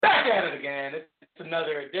again. It's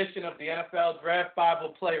another edition of the NFL Draft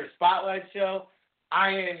Bible Player Spotlight Show. I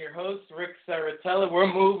am your host, Rick Saratella.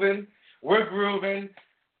 We're moving. We're grooving.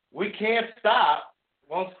 We can't stop.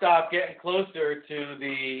 Won't stop getting closer to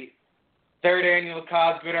the third annual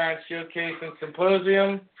College Gridiron Showcase and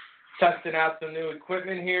Symposium. Testing out some new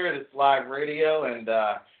equipment here. It's live radio, and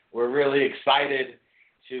we're really excited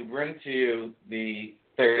to bring to you the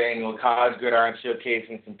third annual College Gridiron Showcase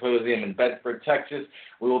and Symposium in Bedford, Texas.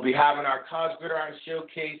 We will be having our College Gridiron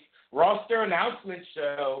Showcase roster announcement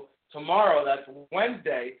show tomorrow. That's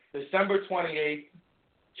Wednesday, December 28th,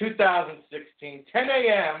 2016, 10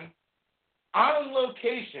 a.m. on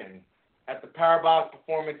location at the Parabolic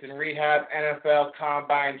Performance and Rehab NFL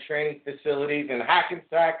Combine Training Facilities in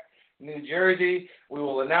Hackensack, New Jersey. We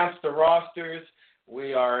will announce the rosters.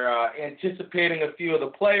 We are anticipating a few of the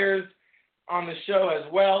players on the show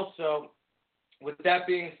as well. So with that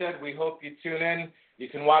being said, we hope you tune in. You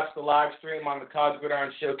can watch the live stream on the College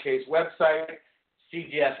Gridiron Showcase website,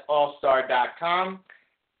 cgsallstar.com.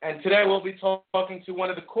 And today we'll be talking to one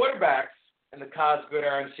of the quarterbacks in the College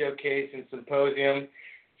Gridiron Showcase and Symposium.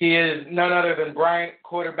 He is none other than Bryant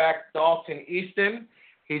quarterback Dalton Easton.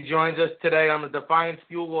 He joins us today on the Defiance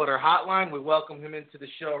Fuel Water Hotline. We welcome him into the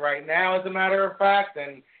show right now, as a matter of fact.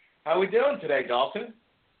 And how are we doing today, Dalton?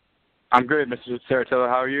 I'm good, Mr. Saratella.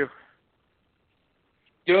 How are you?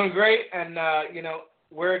 Doing great, and,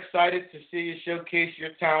 we're excited to see you showcase your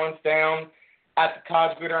talents down at the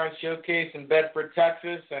College Gridiron Showcase in Bedford,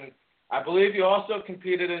 Texas, and I believe you also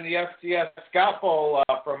competed in the FCS Scout Bowl,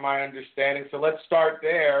 from my understanding, so let's start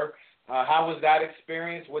there. How was that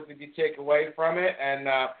experience? What did you take away from it, and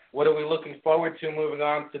what are we looking forward to moving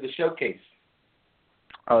on to the showcase?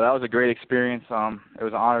 Oh, that was a great experience. It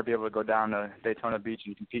was an honor to be able to go down to Daytona Beach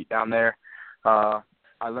and compete down there.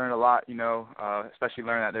 I learned a lot, especially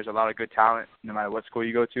learning that there's a lot of good talent no matter what school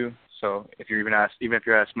you go to. So if you're even if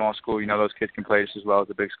you're at a small school, those kids can play just as well as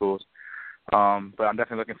the big schools. But I'm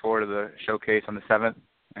definitely looking forward to the showcase on the 7th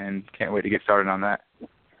and can't wait to get started on that.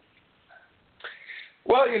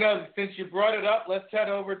 Well, since you brought it up, let's head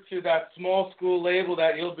over to that small school label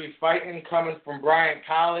that you'll be fighting coming from Bryant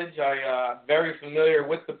College. I'm very familiar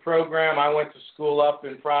with the program. I went to school up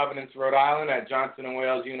in Providence, Rhode Island at Johnson &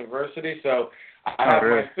 Wales University, so I have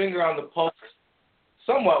my finger on the pulse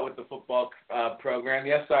somewhat with the football program.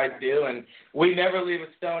 Yes, I do, and we never leave a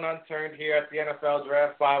stone unturned here at the NFL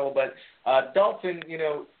Draft Bible. But, Dalton,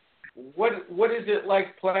 what is it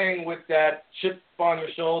like playing with that chip on your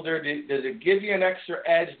shoulder? Does it give you an extra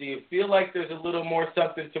edge? Do you feel like there's a little more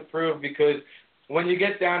something to prove? Because when you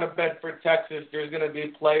get down to Bedford, Texas, there's going to be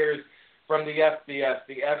players from the FBS,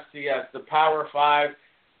 the FCS, the Power 5.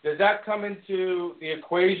 Does that come into the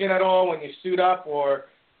equation at all when you suit up, or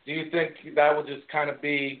do you think that will just kind of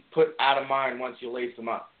be put out of mind once you lace them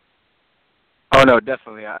up? Oh, no,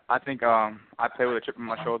 definitely. I think I play with a chip on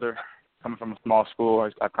my shoulder. Coming from a small school,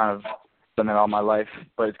 I've kind of done that all my life,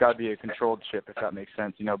 but it's got to be a controlled chip, if that makes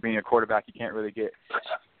sense. Being a quarterback, you can't really get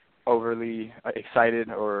overly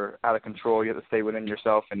excited or out of control. You have to stay within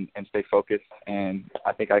yourself and stay focused. And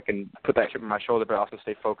I think I can put that chip on my shoulder, but also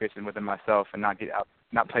stay focused and within myself and not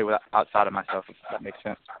play outside of myself, if that makes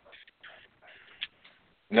sense.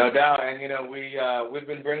 No doubt, and we've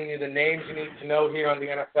been bringing you the names you need to know here on the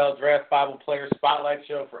NFL Draft Bible Player Spotlight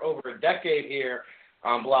Show for over a decade here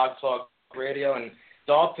on Blog Talk Radio. And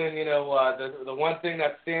Dalton, the one thing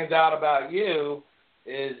that stands out about you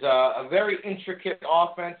is a very intricate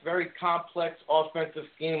offense, very complex offensive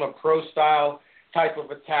scheme, a pro-style type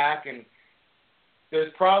of attack. And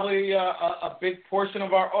there's probably a big portion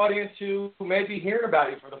of our audience who may be hearing about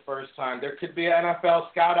you for the first time. There could be an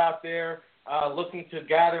NFL scout out there looking to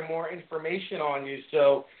gather more information on you.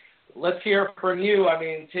 So let's hear from you.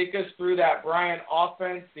 Take us through that Bryant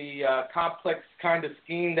offense, the complex kind of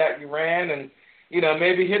scheme that you ran, and,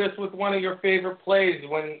 maybe hit us with one of your favorite plays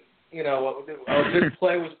when, a good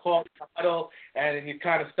play was called huddle, and you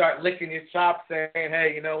kind of start licking your chops saying,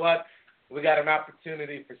 hey, you know what, we got an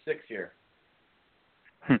opportunity for 6 here.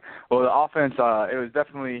 Well, the offense, it was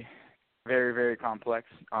definitely very, very complex.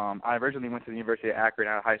 I originally went to the University of Akron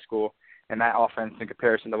out of high school, and that offense in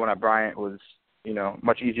comparison to one at Bryant was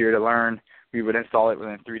much easier to learn. We would install it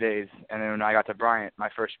within 3 days. And then when I got to Bryant, my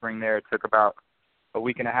first spring there, it took about a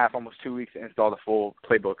week and a half, almost 2 weeks to install the full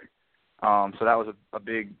playbook. So that was a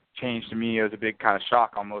big change to me. It was a big kind of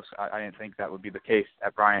shock almost. I didn't think that would be the case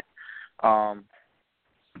at Bryant. But,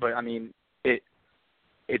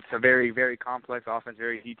 it's a very, very complex offense,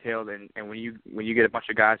 very detailed. And when you get a bunch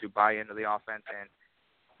of guys who buy into the offense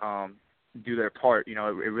and do their part, it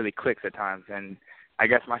really clicks at times. And I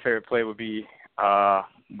guess my favorite play would be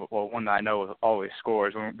Well, one that I know always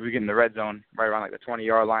scores. When we get in the red zone, right around like the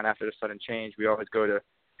 20-yard line after the sudden change, we always go to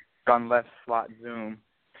gun left, slot zoom,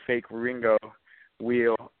 fake Ringo,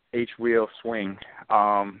 wheel, H-wheel, swing.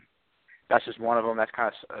 That's just one of them. That's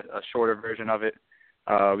kind of a shorter version of it.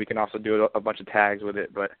 We can also do a bunch of tags with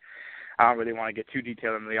it, but I don't really want to get too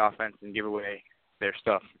detailed into the offense and give away their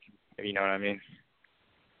stuff, if you know what I mean.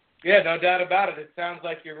 Yeah, no doubt about it. It sounds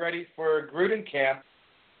like you're ready for Gruden camp.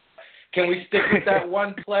 Can we stick with that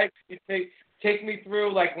one play? Take me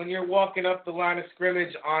through, like, when you're walking up the line of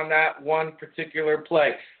scrimmage on that one particular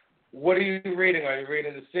play. What are you reading? Are you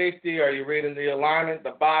reading the safety? Are you reading the alignment,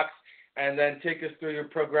 the box? And then take us through your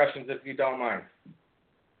progressions, if you don't mind.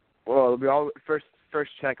 Well, first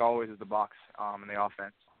check always is the box in the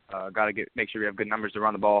offense. Got to make sure we have good numbers to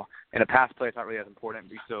run the ball. In a pass play, it's not really as important,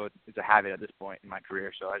 but it's a habit at this point in my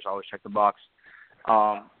career, so I just always check the box.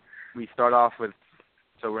 We start off with,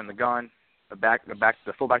 so we're in the gun,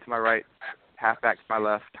 the fullback to my right, halfback to my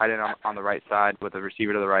left, tight end on the right side with the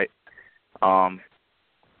receiver to the right.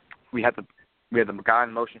 We had the guy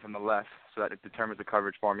in motion from the left, so that it determines the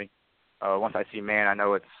coverage for me. Once I see man, I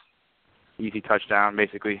know it's easy touchdown.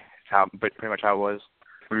 Basically, it's pretty much how it was.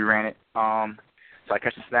 We ran it. So I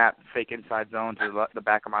catch the snap, fake inside zone to the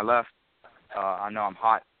back of my left. I know I'm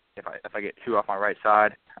hot if I get two off my right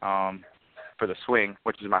side for the swing,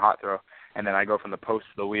 which is my hot throw, and then I go from the post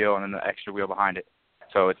to the wheel and then the extra wheel behind it.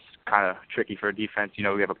 So it's kind of tricky for a defense. You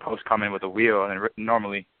know, we have a post coming with a wheel, and then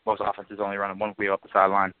normally most offenses only run one wheel up the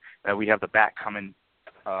sideline. And we have the back coming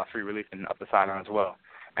free releasing up the sideline as well.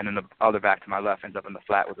 And then the other back to my left ends up in the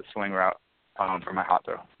flat with a swing route for my hot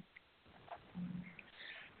throw.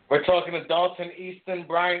 We're talking to Dalton Easton,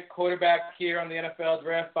 Bryant, quarterback here on the NFL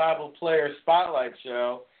Draft Bible Player Spotlight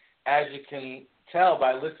Show. As you can tell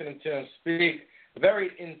by listening to him speak, a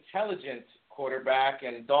very intelligent quarterback.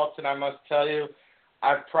 And Dalton, I must tell you,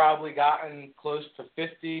 I've probably gotten close to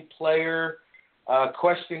 50 player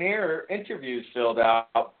questionnaire interviews filled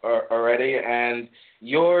out already, and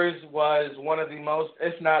yours was one of the most,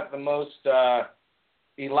 if not the most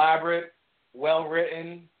elaborate,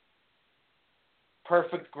 well-written,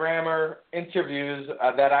 perfect grammar interviews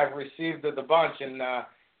that I've received of the bunch. And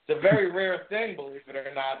it's a very rare thing, believe it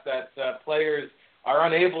or not, that players are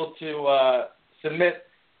unable to submit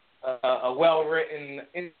a well-written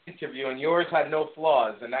interview, and yours had no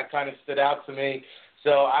flaws, and that kind of stood out to me.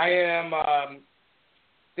 So I am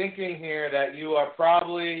thinking here that you are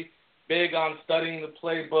probably big on studying the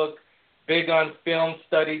playbook, big on film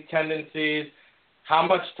study tendencies. How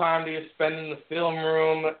much time do you spend in the film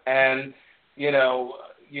room? And, you know,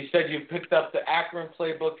 you said you picked up the Akron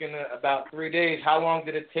playbook in about 3 days. How long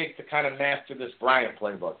did it take to kind of master this Bryant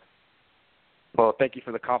playbook? Well, thank you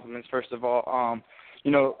for the compliments, first of all.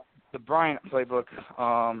 You know, the Bryant playbook,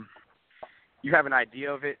 you have an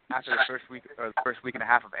idea of it after the first week or the first week and a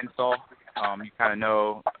half of install. You kind of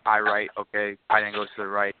know I right, okay, I didn't go to the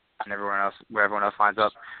right, and where everyone else lines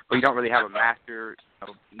up. But you don't really have a master,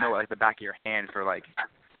 know like the back of your hand for, like,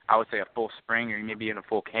 I would say a full spring or maybe in a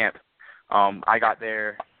full camp. I got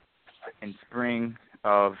there in spring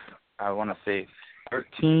of, I want to say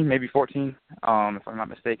 13, maybe 14, if I'm not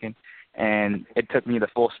mistaken. And it took me the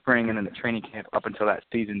full spring and then the training camp up until that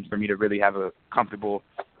season for me to really have a comfortable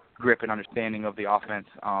grip and understanding of the offense.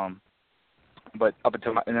 But up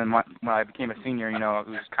until when I became a senior, you know, it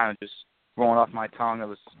was kind of just rolling off my tongue. It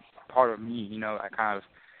was part of me, you know.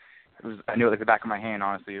 I knew it like the back of my hand.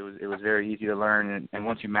 Honestly, it was very easy to learn. And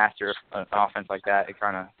once you master an offense like that, it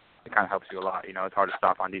kind of helps you a lot. You know, it's hard to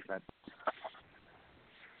stop on defense.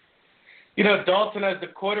 You know, Dalton, as the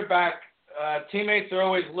quarterback, teammates are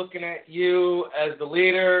always looking at you as the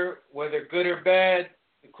leader, whether good or bad.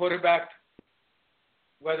 The quarterback,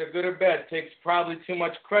 whether good or bad, takes probably too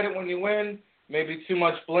much credit when you win, maybe too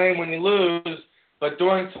much blame when you lose. But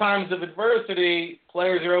during times of adversity,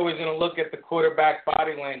 players are always going to look at the quarterback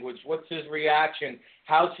body language. What's his reaction?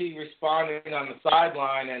 How's he responding on the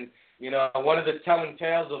sideline? And, you know, one of the telling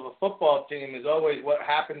tales of a football team is always what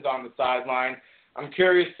happens on the sideline. I'm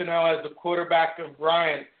curious to know, as the quarterback of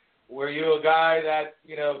Bryant, were you a guy that,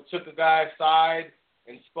 you know, took a guy aside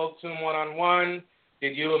and spoke to him one-on-one?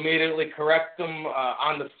 Did you immediately correct him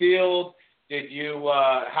on the field? Did you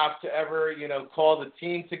have to ever, you know, call the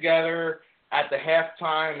team together at the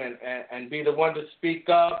halftime and be the one to speak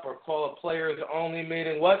up, or call a players-only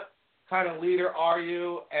meeting? What kind of leader are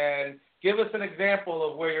you? And give us an example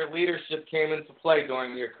of where your leadership came into play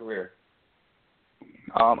during your career.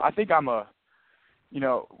 I think you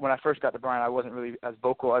know, when I first got to Bryant, I wasn't really as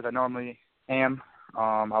vocal as I normally am.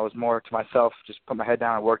 I was more to myself, just put my head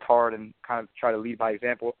down and worked hard and kind of try to lead by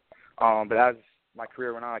example. But as my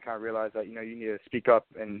career went on, I kind of realized that, you know, you need to speak up,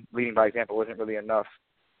 and leading by example wasn't really enough.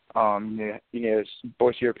 You need to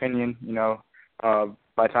voice your opinion. You know,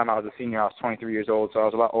 by the time I was a senior, I was 23 years old, so I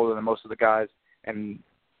was a lot older than most of the guys. And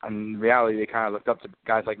in reality, they kind of looked up to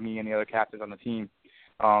guys like me and the other captains on the team.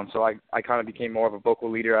 So I kind of became more of a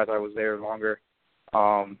vocal leader as I was there longer.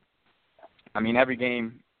 I mean, every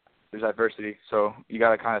game there's adversity, so you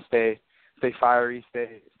got to kind of stay fiery,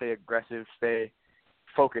 stay aggressive, stay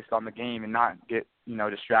focused on the game, and not get, you know,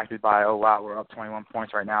 distracted by, oh wow, we're up 21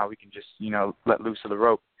 points right now, we can just, you know, let loose of the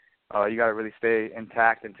rope. You got to really stay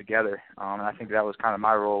intact and together. And I think that was kind of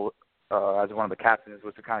my role as one of the captains,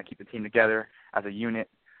 was to kind of keep the team together as a unit.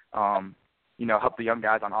 You know, help the young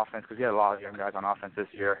guys on offense, because we had a lot of young guys on offense this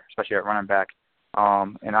year, especially at running back.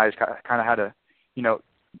 And I just kind of had to, you know,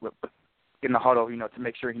 in the huddle, you know, to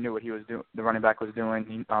make sure he knew what he was doing, the running back was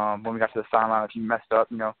doing. When we got to the sideline, if he messed up,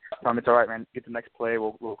 you know, tell him it's all right, man, get the next play,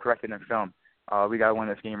 we'll correct it in film. We got to win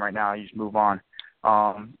this game right now. You just move on.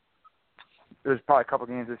 There's probably a couple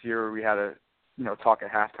games this year where we had to, you know, talk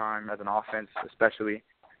at halftime as an offense, especially.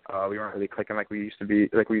 We weren't really clicking like we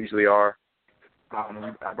usually are.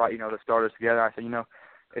 I brought, you know, the starters together. I said, you know,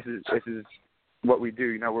 this is what we do.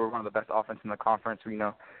 You know, we're one of the best offense in the conference.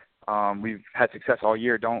 You know, we've had success all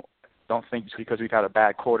year. Don't think just because we've had a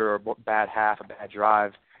bad quarter or bad half, a bad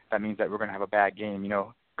drive, that means that we're going to have a bad game. You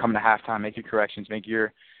know, come to halftime, make your corrections, make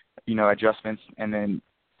your, you know, adjustments, and then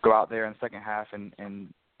go out there in the second half and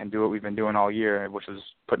do what we've been doing all year, which was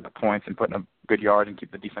putting up points and putting up good yards and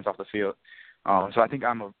keep the defense off the field. So I think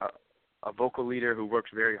I'm a vocal leader who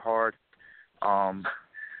works very hard.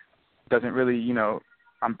 Doesn't really, you know,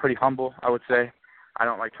 I'm pretty humble, I would say. I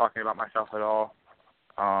don't like talking about myself at all.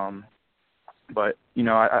 But, you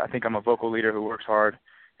know, I think I'm a vocal leader who works hard,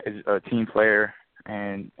 is a team player,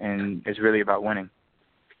 and is really about winning.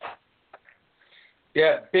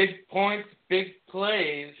 Yeah, big points, big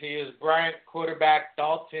plays. He is Bryant quarterback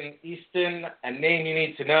Dalton Easton, a name you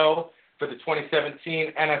need to know for the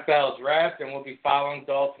 2017 NFL Draft, and we'll be following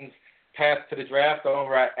Dalton's path to the draft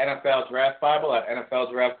over at NFL Draft Bible at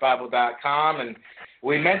NFLDraftBible.com. And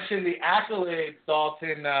we mentioned the accolades,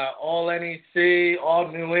 Dalton, All-NEC,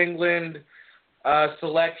 All-New England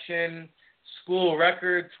selection, school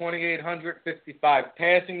record, 2,855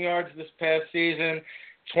 passing yards this past season,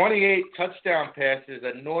 28 touchdown passes,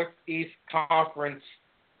 a Northeast Conference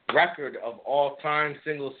record of all time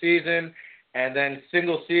single season, and then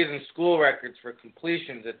single season school records for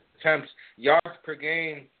completions, attempts, yards per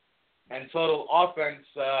game, and total offense.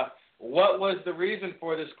 What was the reason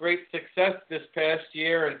for this great success this past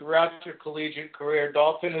year and throughout your collegiate career?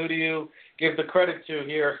 Dalton, who do you give the credit to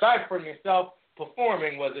here? Aside from yourself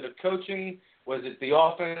performing, was it a coaching? Was it the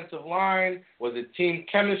offensive line? Was it team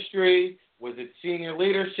chemistry? Was it senior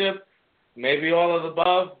leadership? Maybe all of the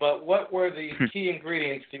above, but what were the key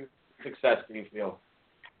ingredients to success, do you feel?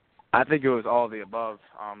 I think it was all of the above,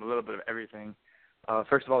 a little bit of everything.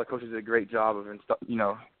 First of all, the coaches did a great job of, you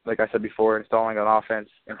know, like I said before, installing an offense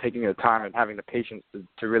and taking the time and having the patience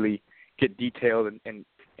to really get detailed. And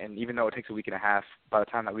even though it takes a week and a half, by the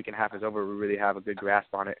time that week and a half is over, we really have a good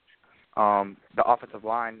grasp on it. The offensive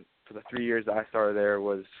line for the 3 years that I started there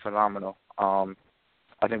was phenomenal.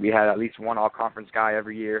 I think we had at least one all-conference guy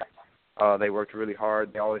every year. They worked really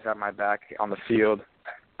hard. They always had my back on the field.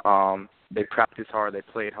 They practiced hard. They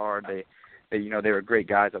played hard. They were great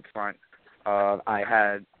guys up front. I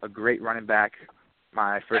had a great running back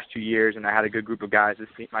my first 2 years, and I had a good group of guys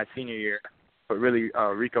my senior year. But really,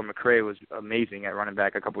 Rico McCray was amazing at running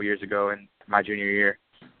back a couple years ago in my junior year.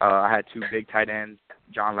 I had two big tight ends,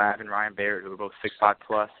 John Lav and Ryan Barrett, who were both 6'5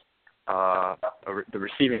 plus. The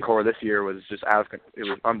receiving core this year was just it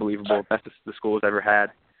was unbelievable, best the school has ever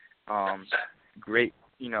had. Great,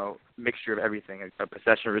 you know, mixture of everything: a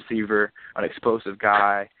possession receiver, an explosive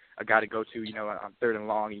guy, a guy to go to, you know, on third and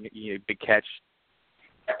long, you need a big catch.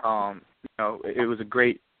 You know, it was a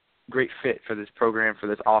great fit for this program, for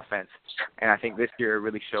this offense, and I think this year it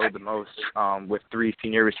really showed the most with 3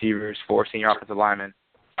 senior receivers, 4 senior offensive linemen,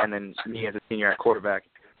 and then me as a senior at quarterback.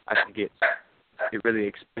 I think it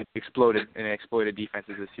really exploded and exploited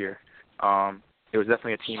defenses this year. It was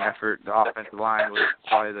definitely a team effort. The offensive line was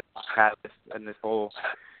probably the catalyst in this whole,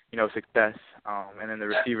 you know, success. And then the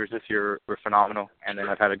receivers this year were phenomenal. And then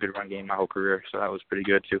I've had a good run game my whole career, so that was pretty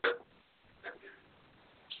good too.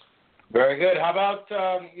 Very good. How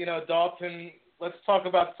about, you know, Dalton, let's talk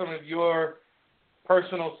about some of your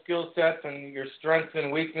personal skill sets and your strengths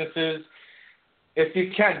and weaknesses. If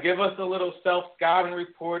you can, give us a little self-scouting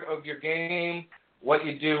report of your game, what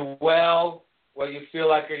you do well, what you feel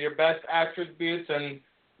like are your best attributes, and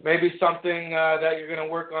maybe something that you're going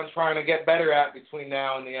to work on trying to get better at between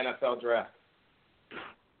now and the NFL draft.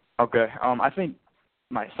 Okay. I think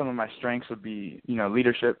some of my strengths would be,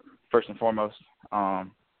 leadership first and foremost.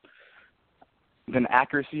 Then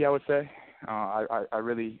accuracy, I would say. I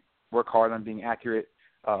really work hard on being accurate.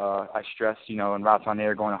 I stress, in routes on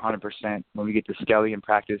air going 100%. When we get to Skelly in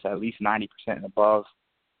practice, at least 90% and above.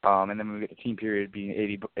 And then when we get to team period,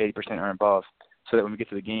 being 80% or above, so that when we get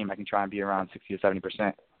to the game, I can try and be around 60 to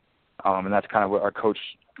 70%. And that's kind of what our coach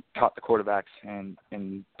taught the quarterbacks and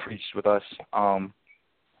preached with us. And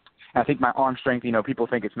I think my arm strength, people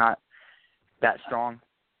think it's not that strong,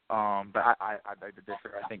 but I beg to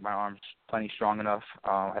differ. I think my arm's plenty strong enough.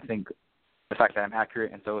 I think the fact that I'm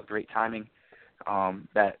accurate and throw with great timing,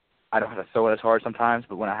 that I don't have to throw it as hard sometimes,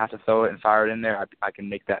 but when I have to throw it and fire it in there, I can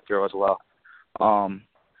make that throw as well. I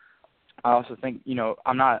also think,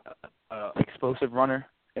 I'm not an explosive runner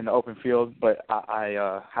in the open field, but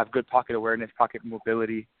I have good pocket awareness, pocket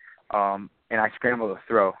mobility, and I scramble to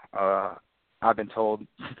throw. I've been told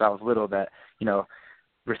since I was little that,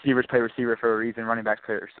 receivers play receiver for a reason, running backs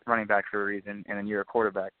play running back for a reason, and then you're a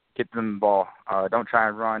quarterback. Get them the ball. Don't try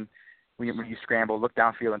and run. When you scramble, look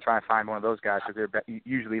downfield and try and find one of those guys because they're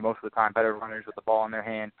usually most of the time better runners with the ball in their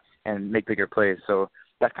hand and make bigger plays. So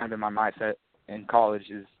that's kind of been my mindset in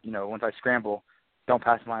college is, once I scramble, don't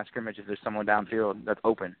pass the line of scrimmage if there's someone downfield that's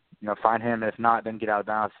open. Find him, and if not, then get out of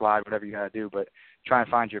bounds, slide, whatever you got to do, but try and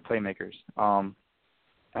find your playmakers.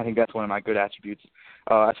 I think that's one of my good attributes.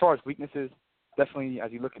 As far as weaknesses, definitely,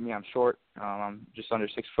 as you look at me, I'm short. I'm just under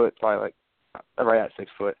 6 foot, probably like right at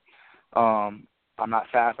 6 foot. I'm not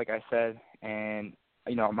fast, like I said, and,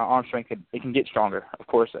 my arm strength, it can get stronger. Of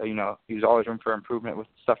course, there's always room for improvement with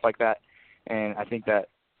stuff like that, and I think that's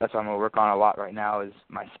what I'm going to work on a lot right now is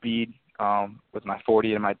my speed with my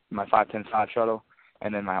 40 and my 5'10" 5 shuttle,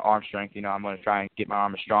 and then my arm strength. I'm going to try and get my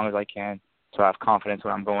arm as strong as I can so I have confidence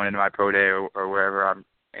when I'm going into my pro day or wherever I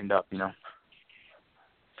end up,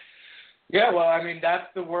 Yeah, well, I mean, that's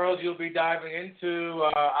the world you'll be diving into.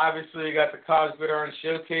 Obviously, you got the College Gridiron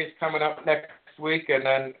Showcase coming up next week, and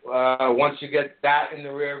then once you get that in the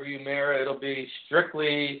rearview mirror, it'll be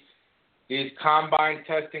strictly these combine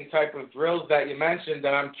testing type of drills that you mentioned,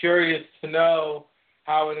 and I'm curious to know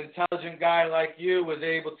how an intelligent guy like you was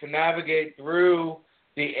able to navigate through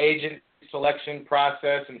the agent selection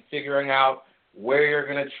process and figuring out where you're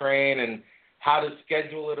going to train and how to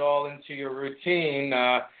schedule it all into your routine.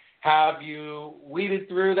 Have you weeded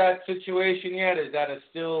through that situation yet? Is that a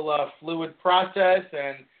still fluid process?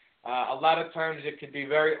 And a lot of times it could be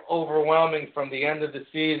very overwhelming from the end of the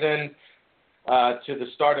season to the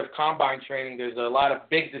start of combine training. There's a lot of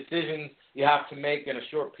big decisions you have to make in a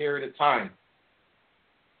short period of time.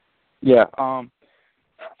 Yeah.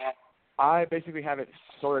 I basically have it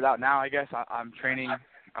sorted out now, I guess. I'm training.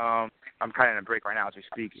 I'm kind of in a break right now as we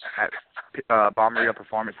speak at Bommarito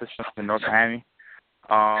Performance Systems in North Miami.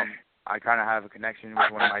 I kind of have a connection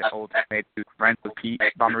with one of my old teammates who's friends with Pete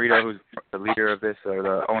Bommarito, who's the leader of this or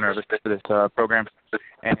the owner of this program.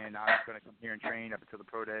 And I'm going to come here and train up until the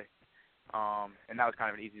pro day. And that was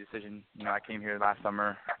kind of an easy decision. I came here last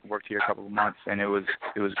summer, worked here a couple of months, and it was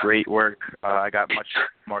great work. I got much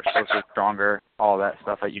more social, stronger, all that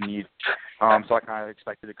stuff that you need. So I kind of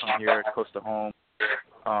expected to come here close to home.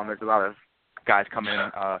 There's a lot of guys coming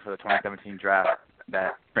in for the 2017 draft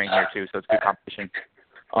that train here too, so it's good competition.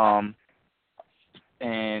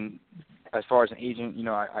 And as far as an agent,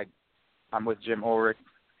 I'm with Jim Ulrich.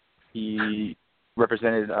 He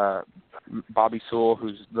represented Bobby Sewell,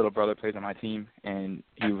 whose little brother plays on my team, and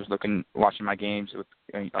he was watching my games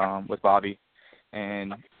with Bobby,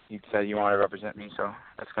 and he said he wanted to represent me, so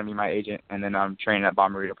that's going to be my agent. And then I'm training at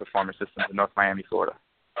Bommarito Performance Systems in North Miami, Florida.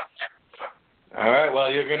 All right, well,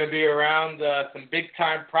 you're going to be around some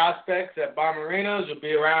big-time prospects at Bommarito's. You'll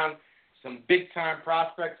be around some big-time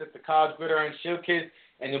prospects at the College Gridiron Showcase,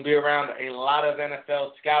 and you'll be around a lot of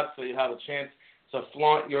NFL scouts, so you have a chance to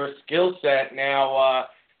flaunt your skill set. Now, a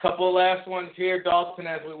couple of last ones here, Dalton,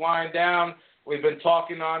 as we wind down. We've been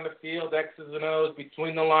talking on the field, X's and O's,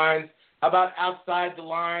 between the lines. How about outside the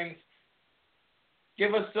lines?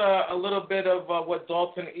 Give us a little bit of what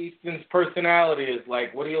Dalton Easton's personality is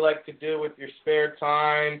like. What do you like to do with your spare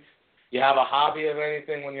time? You have a hobby of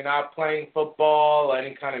anything when you're not playing football?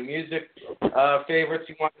 Any kind of music favorites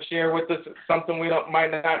you want to share with us? Something we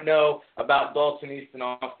might not know about Dalton Easton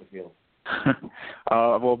off the field.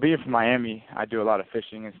 Well, being from Miami, I do a lot of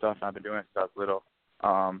fishing and stuff. I've been doing it since I was little.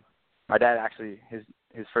 My dad actually, his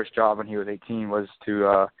first job when he was 18 was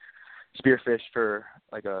to spearfish for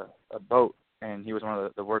like a boat. And he was one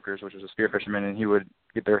of the workers, which was a spear fisherman, and he would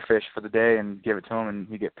get their fish for the day and give it to him, and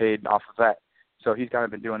he'd get paid off of that. So he's kind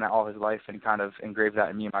of been doing that all his life and kind of engraved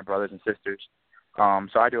that in me and my brothers and sisters.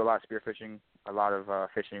 So I do a lot of spear fishing a lot of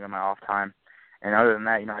fishing in my off time. And other than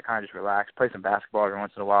that, you know, I kind of just relax, play some basketball every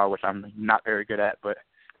once in a while, which I'm not very good at, but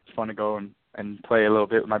it's fun to go and play a little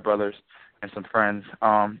bit with my brothers and some friends.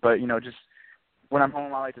 But, you know, just when I'm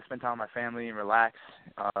home, I like to spend time with my family and relax,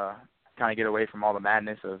 kind of get away from all the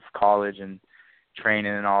madness of college and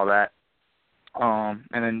training and all that. And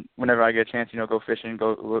then whenever I get a chance, you know, go fishing,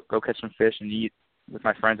 go catch some fish and eat with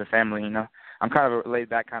my friends and family, you know. I'm kind of a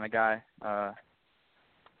laid-back kind of guy.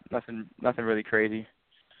 Nothing really crazy.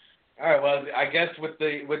 All right. Well, I guess with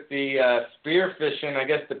the spear fishing, I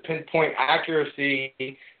guess the pinpoint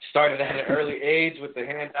accuracy started at an early age with the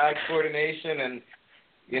hand-eye coordination, and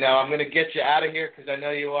you know I'm going to get you out of here because I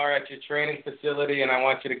know you are at your training facility, and I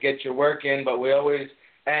want you to get your work in. But we always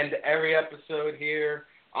end every episode here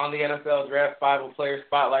on the NFL Draft Bible Player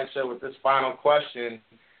Spotlight Show with this final question.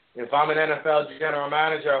 If I'm an NFL general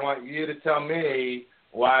manager, I want you to tell me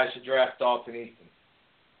why I should draft Dalton Easton.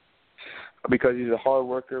 Because he's a hard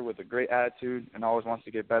worker with a great attitude and always wants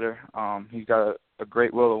to get better. He's got a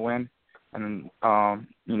great will to win, and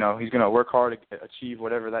you know he's going to work hard to achieve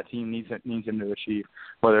whatever that team needs him to achieve.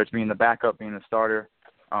 Whether it's being the backup, being the starter,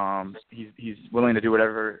 he's willing to do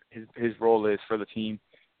whatever his role is for the team,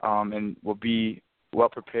 and will be well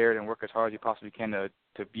prepared and work as hard as he possibly can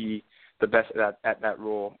to be the best at that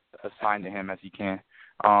role assigned to him as he can.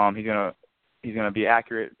 He's gonna be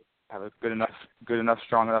accurate, have a good enough,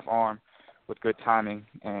 strong enough arm with good timing,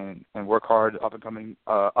 and work hard up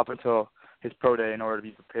until his pro day in order to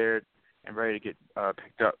be prepared and ready to get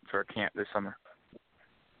picked up for camp this summer.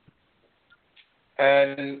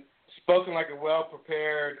 And spoken like a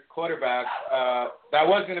well-prepared quarterback, that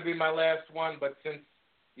was going to be my last one, but since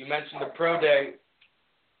you mentioned the pro day,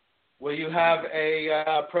 will you have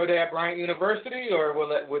a pro day at Bryant University, or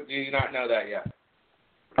do you not know that yet?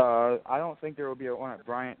 I don't think there will be one at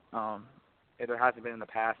Bryant. If there hasn't been in the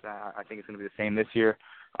past, I think it's going to be the same this year.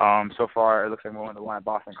 So far, it looks like we're going to one at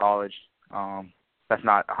Boston College. That's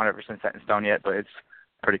not 100% set in stone yet, but it's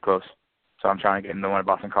pretty close. So I'm trying to get into one at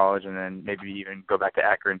Boston College, and then maybe even go back to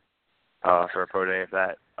Akron for a pro day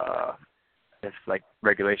if like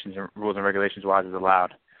rules and regulations wise is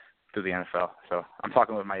allowed through the NFL. So I'm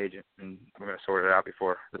talking with my agent, and we're going to sort it out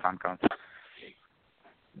before the time comes.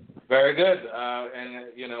 Very good. And,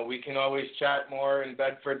 you know, we can always chat more in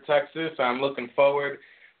Bedford, Texas. I'm looking forward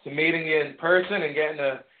to meeting you in person and getting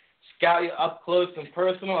to scout you up close and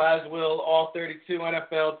personal, as will all 32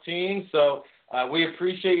 NFL teams. So we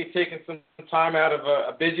appreciate you taking some time out of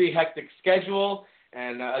a busy, hectic schedule.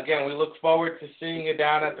 And, again, we look forward to seeing you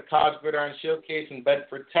down at the College Gridiron Showcase in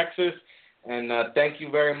Bedford, Texas. And thank you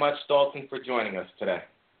very much, Dalton, for joining us today.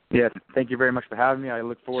 Yeah, thank you very much for having me. I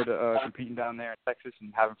look forward to competing down there in Texas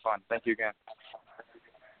and having fun. Thank you again.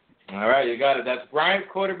 All right, you got it. That's Bryant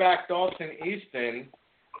quarterback Dalton Easton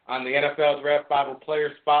on the NFL Draft Bible Player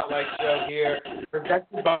Spotlight Show here,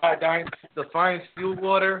 presented by Defiance Fuel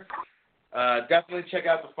Water. Definitely check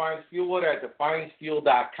out Defiance Fuel Water at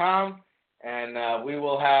defiancefuel.com, and we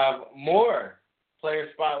will have more Player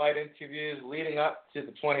Spotlight interviews leading up to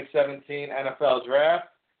the 2017 NFL Draft.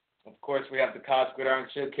 Of course, we have the College Gridiron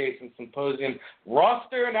Showcase and Symposium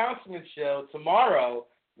roster announcement show tomorrow,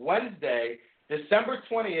 Wednesday, December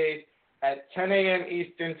 28th at 10 a.m.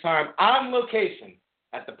 Eastern Time on location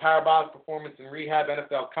at the Parabolic Performance and Rehab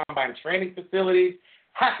NFL Combine Training Facilities,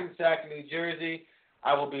 Hackensack, New Jersey.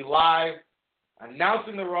 I will be live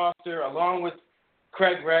announcing the roster along with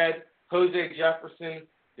Craig Red, Jose Jefferson,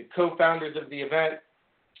 the co-founders of the event.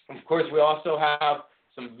 Of course, we also have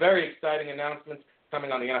some very exciting announcements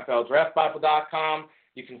coming on the NFLDraftBible.com.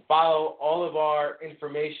 You can follow all of our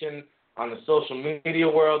information on the social media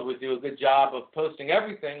world. We do a good job of posting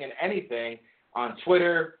everything and anything on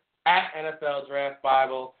Twitter at NFL Draft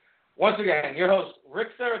Bible. Once again, your host,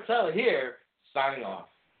 Rick Saratella here, signing off.